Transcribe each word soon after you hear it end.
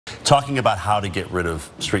talking about how to get rid of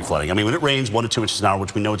street flooding. I mean, when it rains 1 to 2 inches an hour,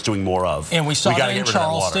 which we know it's doing more of, and we saw that in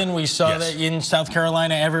Charleston, we saw that in South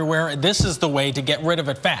Carolina, everywhere. This is the way to get rid of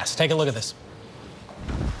it fast. Take a look at this.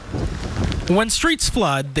 When streets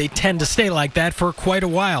flood, they tend to stay like that for quite a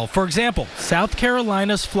while. For example, South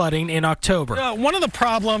Carolina's flooding in October. One of the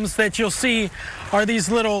problems that you'll see are these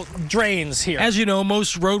little drains here. As you know,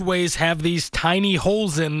 most roadways have these tiny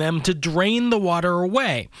holes in them to drain the water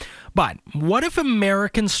away. But what if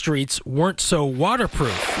American streets weren't so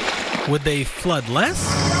waterproof? Would they flood less?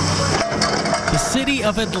 The city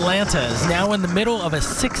of Atlanta is now in the middle of a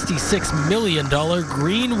 $66 million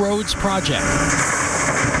green roads project.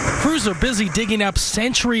 Crews are busy digging up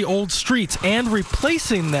century-old streets and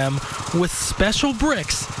replacing them with special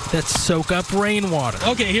bricks that soak up rainwater.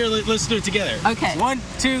 Okay, here, let's do it together. Okay. 1,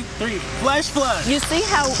 2, 3, flash flood. You see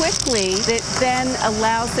how quickly it then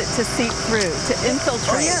allows it to seep through, to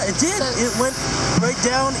infiltrate. Oh, yeah, it did. It went right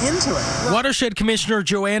down into it. Watershed Commissioner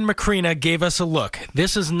Joanne Macrina gave us a look.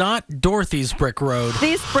 This is not Dorothy's Brick Road.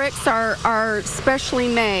 These bricks are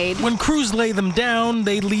specially made. When crews lay them down,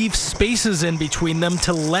 they leave spaces in between them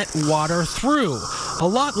to let water through, a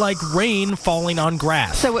lot like rain falling on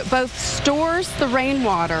grass. So it both stores the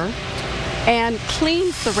rainwater and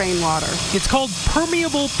cleans the rainwater. It's called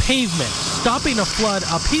permeable pavement, stopping a flood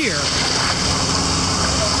up here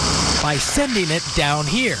by sending it down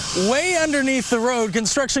here. Way underneath the road,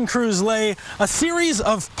 construction crews lay a series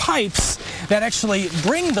of pipes that actually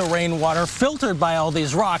bring the rainwater filtered by all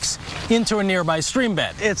these rocks into a nearby stream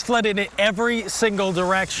bed. It's flooded in every single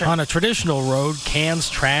direction. On a traditional road, cans,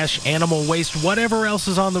 trash, animal waste, whatever else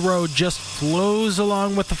is on the road just flows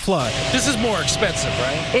along with the flood. This is more expensive,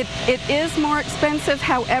 right? It is more expensive.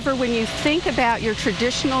 However, when you think about your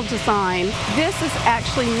traditional design, this is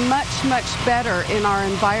actually much, much better in our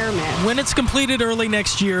environment. When it's completed early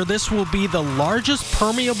next year, this will be the largest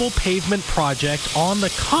permeable pavement project on the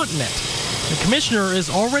continent. The commissioner is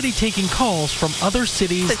already taking calls from other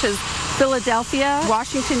cities such as Philadelphia,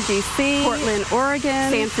 Washington, D.C., Portland,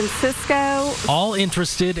 Oregon, San Francisco, all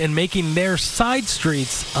interested in making their side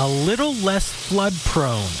streets a little less flood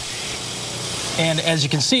prone. And as you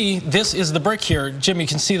can see, this is the brick here. Jim, you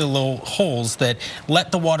can see the little holes that let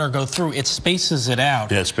the water go through. It spaces it out.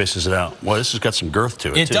 Yeah, it spaces it out. Well, this has got some girth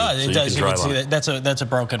to it, It too. does. So it does. You can see that. that's a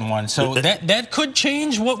broken one. So that could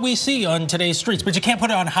change what we see on today's streets. But you can't put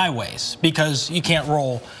it on highways because you can't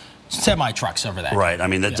roll semi-trucks over that. Right. I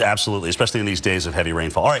mean, that's absolutely, especially in these days of heavy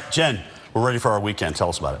rainfall. All right, Jen, we're ready for our weekend. Tell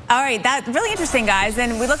us about it. All right. That's really interesting, guys.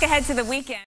 And we look ahead to the weekend.